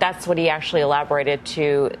already, but that's what he actually elaborated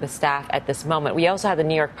to the staff at this moment. We also had the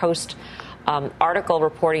New York Post article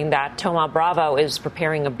reporting that Thoma Bravo is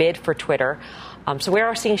preparing a bid for Twitter. So we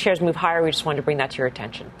are seeing shares move higher. We just wanted to bring that to your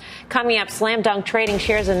attention. Coming up, slam dunk trading,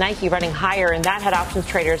 shares of Nike running higher, and that had options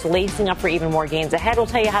traders lacing up for even more gains ahead. We'll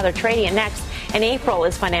tell you how they're trading it next. And April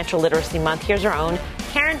is Financial Literacy Month. Here's our own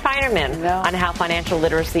Karen Feinerman on how financial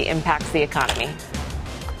literacy impacts the economy.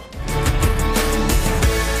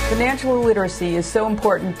 Financial literacy is so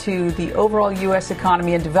important to the overall U.S.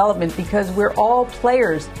 economy and development because we're all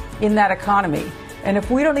players in that economy. And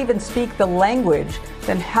if we don't even speak the language,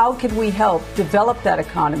 then how can we help develop that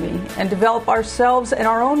economy and develop ourselves and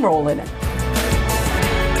our own role in it?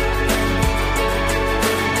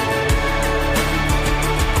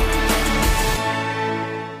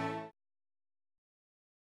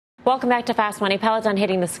 Welcome back to Fast Money. Peloton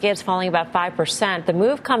hitting the skids, falling about 5%. The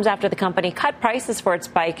move comes after the company cut prices for its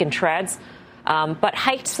bike and treads, but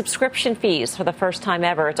hiked subscription fees for the first time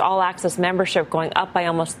ever. Its all-access membership going up by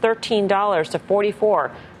almost $13 to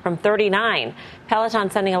 $44 from $39. Peloton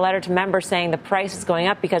sending a letter to members saying the price is going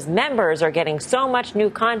up because members are getting so much new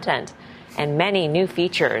content and many new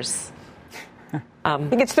features. I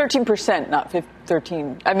think it's 13%, not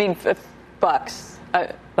 13. I mean, bucks.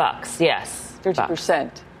 Bucks, yes.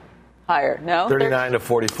 13%. Higher, no? 39 to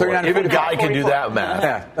 44. Even Guy can do that math.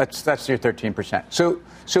 Yeah, that's your 13%.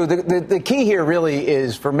 So the key here really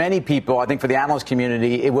is for many people, I think for the analyst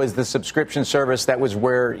community, it was the subscription service that was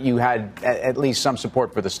where you had at least some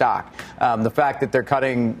support for the stock. The fact that they're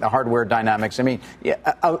cutting the hardware dynamics. I mean,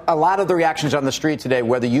 a lot of the reactions on the street today,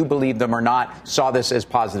 whether you believe them or not, saw this as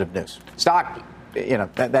positive news. Stock,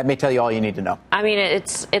 that may tell you all you need to know. I mean,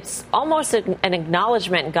 it's almost an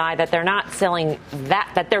acknowledgement, Guy, that they're not selling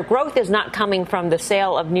that their growth is not coming from the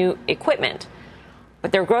sale of new equipment,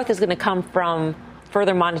 but their growth is going to come from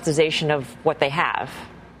further monetization of what they have.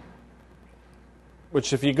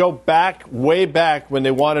 Which, if you go back, way back when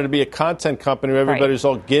they wanted to be a content company, everybody was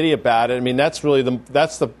all giddy about it. I mean, that's really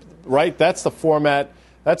that's the format,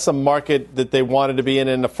 that's the market that they wanted to be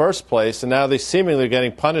in the first place, and now they seemingly are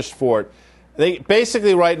getting punished for it. They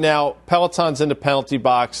basically right now, Peloton's in the penalty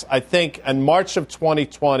box. I think in March of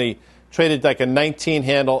 2020, traded like a 19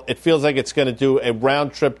 handle. It feels like it's going to do a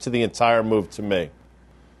round trip to the entire move to me.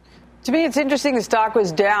 To me, it's interesting the stock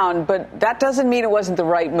was down, but that doesn't mean it wasn't the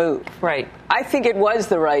right move. Right. I think it was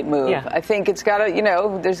the right move. Yeah. I think it's got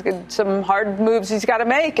to, there's some hard moves he's got to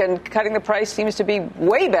make, and cutting the price seems to be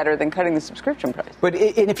way better than cutting the subscription price. But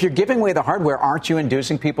if you're giving away the hardware, aren't you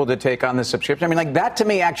inducing people to take on the subscription? I mean, like that to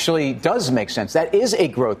me actually does make sense. That is a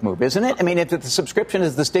growth move, isn't it? I mean, if the subscription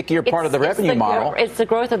is the stickier part of the revenue model. It's the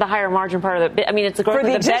growth of the higher margin part of it's the growth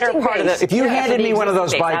of the better part of the. If you handed me one of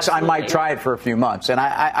those bikes, absolutely. I might try it for a few months. And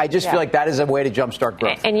I just feel like that is a way to jumpstart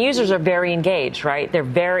growth. And users are very engaged, right? It's a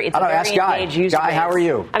very engaged user Guy, base. how are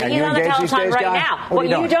you? I mean, he's on the Peloton right now. What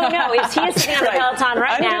you don't know is he is sitting on the Peloton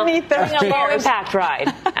right now doing a low-impact ride.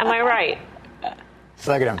 Am I right?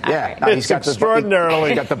 Look at him. Yeah. Right. No, he's got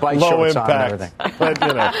extraordinarily got the bike low shorts impact. on and everything.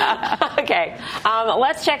 But, Okay.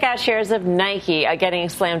 Let's check out shares of Nike getting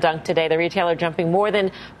slam dunked today. The retailer jumping more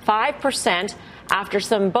than 5% after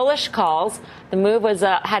some bullish calls. The move was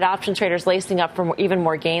had option traders lacing up for even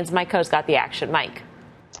more gains. Mike Coe's got the action. Mike.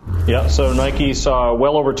 Yeah, so Nike saw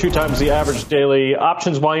well over 2 times the average daily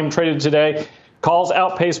options volume traded today. Calls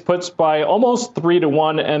outpaced puts by almost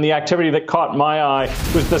 3-1, and the activity that caught my eye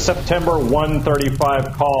was the September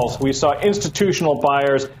 135 calls. We saw institutional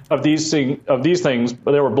buyers of these things,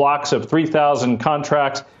 but there were blocks of 3,000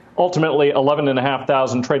 contracts. Ultimately,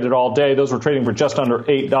 11,500 traded all day. Those were trading for just under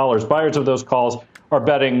 $8. Buyers of those calls are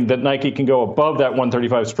betting that Nike can go above that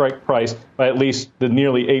 135 strike price by at least the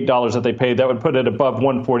nearly $8 that they paid. That would put it above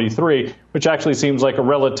 143, which actually seems like a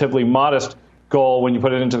relatively modest goal when you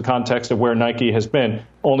put it into the context of where Nike has been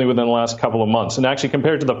only within the last couple of months. And actually,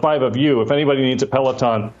 compared to the 5 of you, if anybody needs a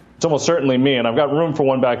Peloton, it's almost certainly me, and I've got room for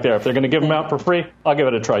one back there. If they're going to give them out for free, I'll give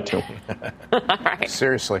it a try, too. All right.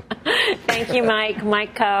 Seriously. Thank you, Mike.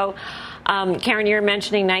 Mike Coe. Karen, you're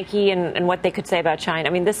mentioning Nike and what they could say about China.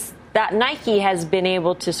 I mean, that Nike has been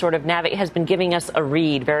able to sort of navigate, has been giving us a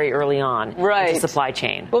read very early on in the supply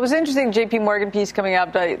chain. Well, it was interesting, J.P. Morgan piece coming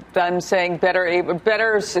out, I'm saying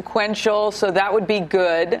better sequential, so that would be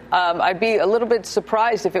good. I'd be a little bit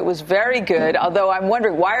surprised if it was very good, although I'm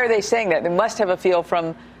wondering, why are they saying that? They must have a feel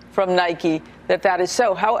from from Nike that is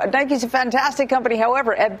so. Nike's a fantastic company.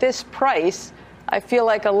 However, at this price, I feel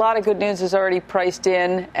like a lot of good news is already priced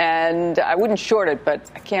in, and I wouldn't short it, but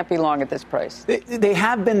I can't be long at this price. They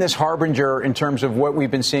have been this harbinger in terms of what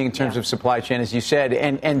we've been seeing in terms of supply chain, as you said,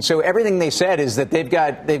 and so everything they said is that they've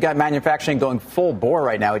got manufacturing going full bore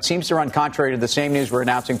right now. It seems to run contrary to the same news we're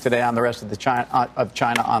announcing today on the rest of China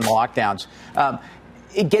on the lockdowns.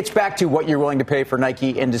 It gets back to what you're willing to pay for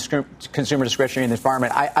Nike and consumer discretionary in this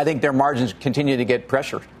environment. I think their margins continue to get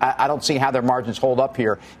pressured. I don't see how their margins hold up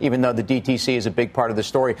here, even though the DTC is a big part of the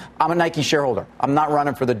story. I'm a Nike shareholder. I'm not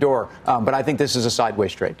running for the door, but I think this is a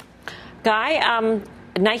sideways trade. Guy,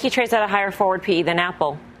 Nike trades at a higher forward PE than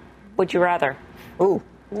Apple. Would you rather? Ooh.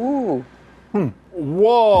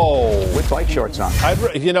 Whoa! With bike shorts on.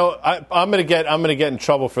 I'm going to get in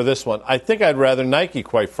trouble for this one. I think I'd rather Nike,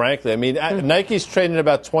 quite frankly. I mean, Nike's trading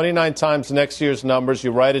about 29 times next year's numbers.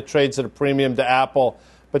 You're right, it trades at a premium to Apple.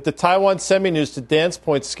 But the Taiwan semi-news, to Dan's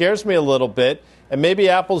point, scares me a little bit. And maybe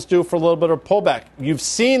Apple's due for a little bit of pullback. You've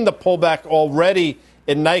seen the pullback already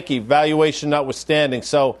in Nike, valuation notwithstanding.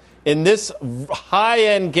 So in this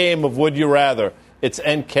high-end game of would you rather, it's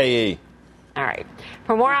NKE. All right.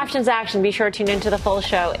 For more options action, be sure to tune into the full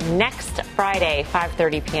show next Friday,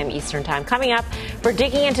 5:30 p.m. Eastern Time. Coming up, we're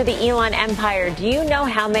digging into the Elon empire. Do you know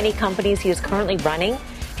how many companies he is currently running?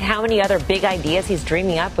 And how many other big ideas he's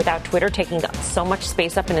dreaming up without Twitter taking so much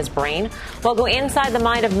space up in his brain? We'll go inside the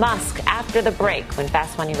mind of Musk after the break when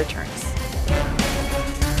Fast Money returns.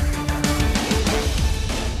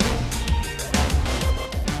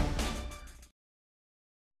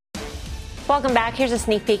 Welcome back. Here's a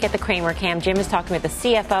sneak peek at the Cramer Cam. Jim is talking with the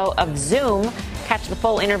CFO of Zoom. Catch the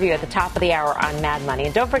full interview at the top of the hour on Mad Money.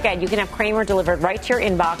 And don't forget, you can have Cramer delivered right to your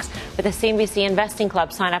inbox with the CNBC Investing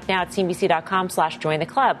Club. Sign up now at cnbc.com/join the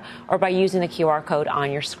club or by using the QR code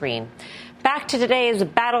on your screen. Back to today's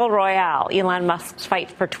battle royale, Elon Musk's fight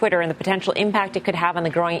for Twitter and the potential impact it could have on the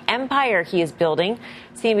growing empire he is building.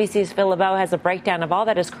 CNBC's Phil LeBeau has a breakdown of all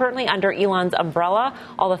that is currently under Elon's umbrella,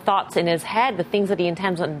 all the thoughts in his head, the things that he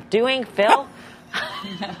intends on doing. Phil,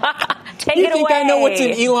 take it away. You think I know what's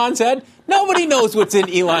in Elon's head? Nobody knows what's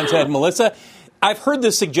in Elon's head, Melissa. I've heard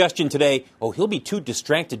this suggestion today, he'll be too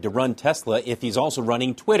distracted to run Tesla if he's also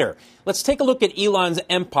running Twitter. Let's take a look at Elon's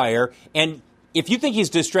empire, and if you think he's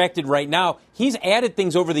distracted right now, he's added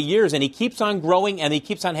things over the years, and he keeps on growing, and he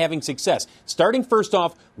keeps on having success. Starting first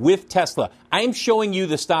off with Tesla. I am showing you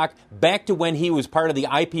the stock back to when he was part of the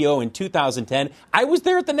IPO in 2010. I was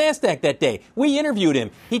there at the NASDAQ that day. We interviewed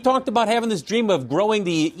him. He talked about having this dream of growing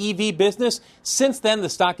the EV business. Since then, the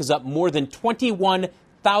stock is up more than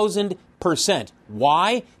 21,000%.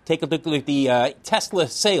 Why? Take a look at the Tesla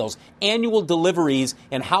sales, annual deliveries,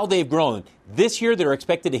 and how they've grown. This year, they're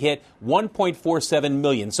expected to hit 1.47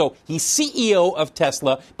 million. So he's CEO of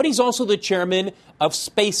Tesla, but he's also the chairman of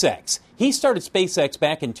SpaceX. He started SpaceX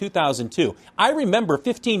back in 2002. I remember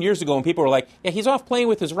 15 years ago when people were like, he's off playing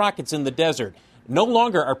with his rockets in the desert. No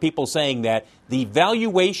longer are people saying that. The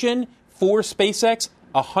valuation for SpaceX,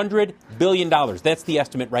 $100 billion. That's the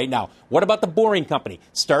estimate right now. What about the Boring Company?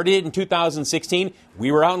 Started in 2016.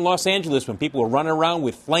 We were out in Los Angeles when people were running around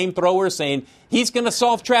with flamethrowers saying he's going to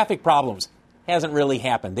solve traffic problems. Hasn't really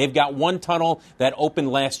happened. They've got one tunnel that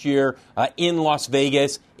opened last year in Las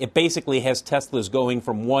Vegas. It basically has Teslas going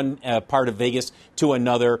from one part of Vegas to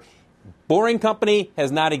another. Boring Company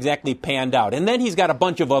has not exactly panned out. And then he's got a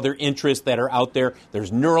bunch of other interests that are out there.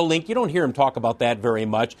 There's Neuralink. You don't hear him talk about that very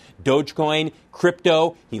much. Dogecoin,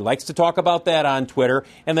 crypto. He likes to talk about that on Twitter.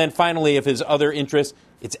 And then finally, of his other interests,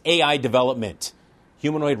 it's AI development,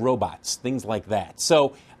 humanoid robots, things like that.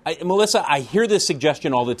 So, Melissa, I hear this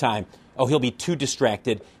suggestion all the time. He'll be too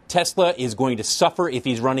distracted. Tesla is going to suffer if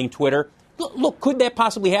he's running Twitter. Look, could that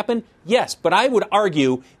possibly happen? Yes, but I would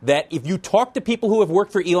argue that if you talk to people who have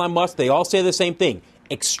worked for Elon Musk, they all say the same thing.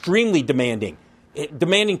 Extremely demanding.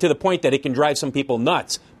 Demanding to the point that it can drive some people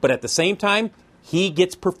nuts. But at the same time, he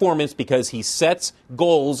gets performance because he sets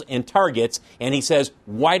goals and targets, and he says,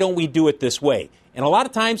 why don't we do it this way? And a lot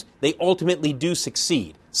of times, they ultimately do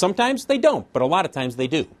succeed. Sometimes they don't, but a lot of times they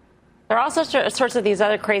do. There are also sorts of these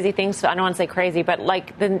other crazy things. I don't want to say crazy, but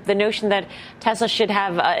like the notion that Tesla should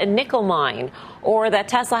have a nickel mine or that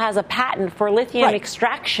Tesla has a patent for lithium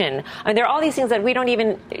extraction. I mean, there are all these things that we don't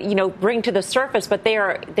even, bring to the surface, but they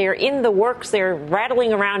are in the works. They're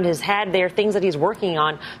rattling around his head. They are things that he's working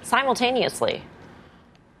on simultaneously.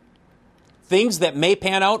 Things that may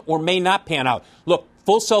pan out or may not pan out. Look,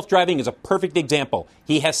 full self-driving is a perfect example.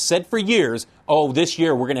 He has said for years, this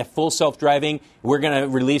year we're going to have full self-driving. We're going to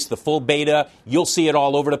release the full beta. You'll see it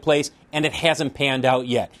all over the place. And it hasn't panned out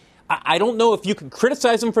yet. I don't know if you can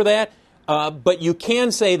criticize him for that. But you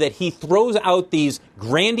can say that he throws out these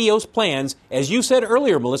grandiose plans. As you said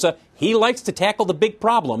earlier, Melissa, he likes to tackle the big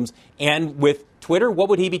problems. And with Twitter, what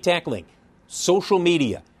would he be tackling? Social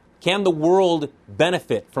media. Can the world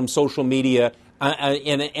benefit from social media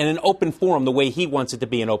in an open forum the way he wants it to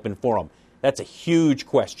be an open forum? That's a huge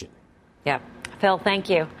question. Yeah. Phil, thank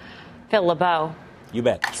you. Phil LeBeau. You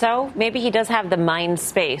bet. So maybe he does have the mind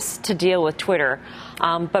space to deal with Twitter.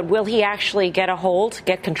 But will he actually get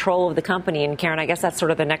control of the company? And Karen, I guess that's sort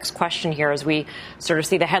of the next question here as we sort of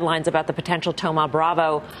see the headlines about the potential Thoma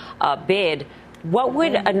Bravo bid. What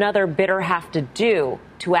would another bidder have to do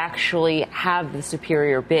to actually have the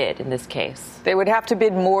superior bid in this case? They would have to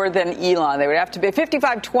bid more than Elon. They would have to bid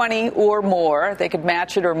 $55.20 or more. They could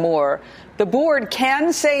match it or more. The board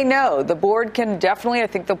can say no. The board can definitely, I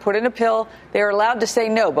think they'll put in a pill. They are allowed to say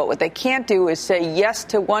no. But what they can't do is say yes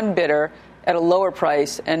to one bidder at a lower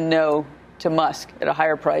price and no to Musk at a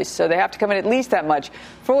higher price. So they have to come in at least that much.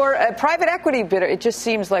 For a private equity bidder, it just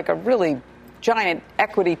seems like a really giant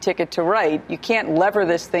equity ticket to write. You can't lever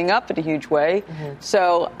this thing up in a huge way. Mm-hmm.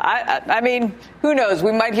 So, I mean, who knows?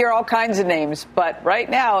 We might hear all kinds of names. But right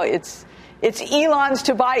now, it's Elon's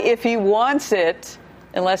to buy if he wants it,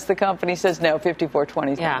 unless the company says no,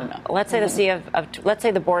 $54.20 is not enough. Let's say let's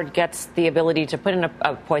say the board gets the ability to put in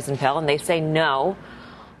a poison pill, and they say no.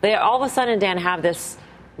 They all of a sudden, Dan, have this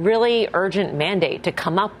really urgent mandate to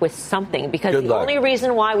come up with something, because the only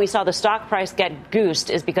reason why we saw the stock price get goosed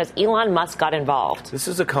is because Elon Musk got involved. This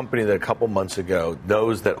is a company that a couple months ago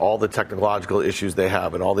knows that all the technological issues they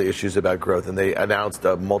have and all the issues about growth, and they announced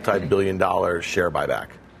a multi-billion-dollar share buyback.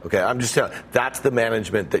 Okay, I'm just telling you, that's the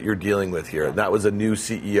management that you're dealing with here. And that was a new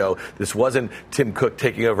CEO. This wasn't Tim Cook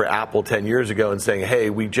taking over Apple 10 years ago and saying, hey,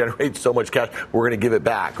 we generate so much cash, we're going to give it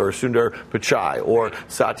back. Or Sundar Pichai or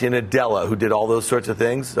Satya Nadella, who did all those sorts of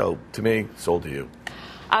things. So, to me, sold to you.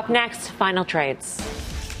 Up next, final trades.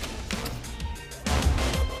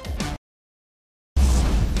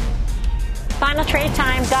 Final trade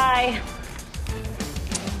time, Guy.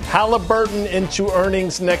 Halliburton into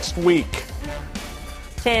earnings next week.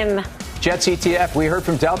 Tim. Jets ETF, we heard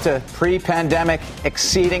from Delta, pre-pandemic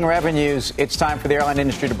exceeding revenues. It's time for the airline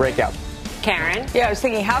industry to break out. Karen? Yeah, I was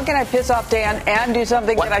thinking, how can I piss off Dan and do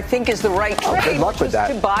something that I think is the right trade? Good luck with that.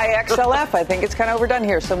 To buy XLF. I think it's kind of overdone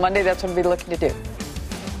here. So Monday, that's what I'll be looking to do.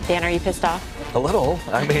 Dan, are you pissed off? A little.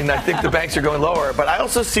 I mean, I think the banks are going lower. But I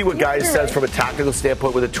also see what Guy says from a tactical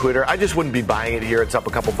standpoint with a Twitter. I just wouldn't be buying it here. It's up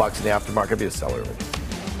a couple bucks in the aftermarket. I'd be a seller of it.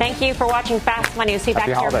 Thank you for watching Fast Money. We'll see you back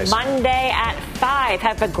here Monday at 5.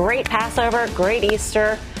 Have a great Passover, great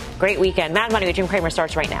Easter, great weekend. Mad Money with Jim Cramer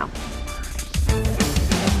starts right now.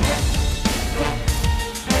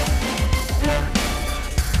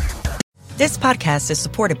 This podcast is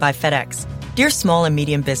supported by FedEx. Dear small and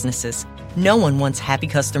medium businesses, no one wants happy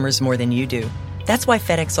customers more than you do. That's why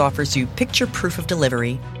FedEx offers you picture proof of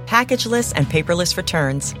delivery, packageless and paperless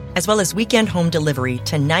returns, as well as weekend home delivery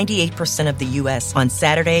to 98% of the U.S. on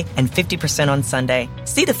Saturday and 50% on Sunday.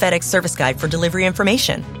 See the FedEx service guide for delivery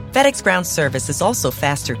information. FedEx Ground service is also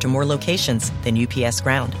faster to more locations than UPS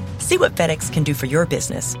Ground. See what FedEx can do for your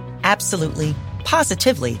business. Absolutely,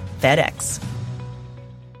 positively FedEx.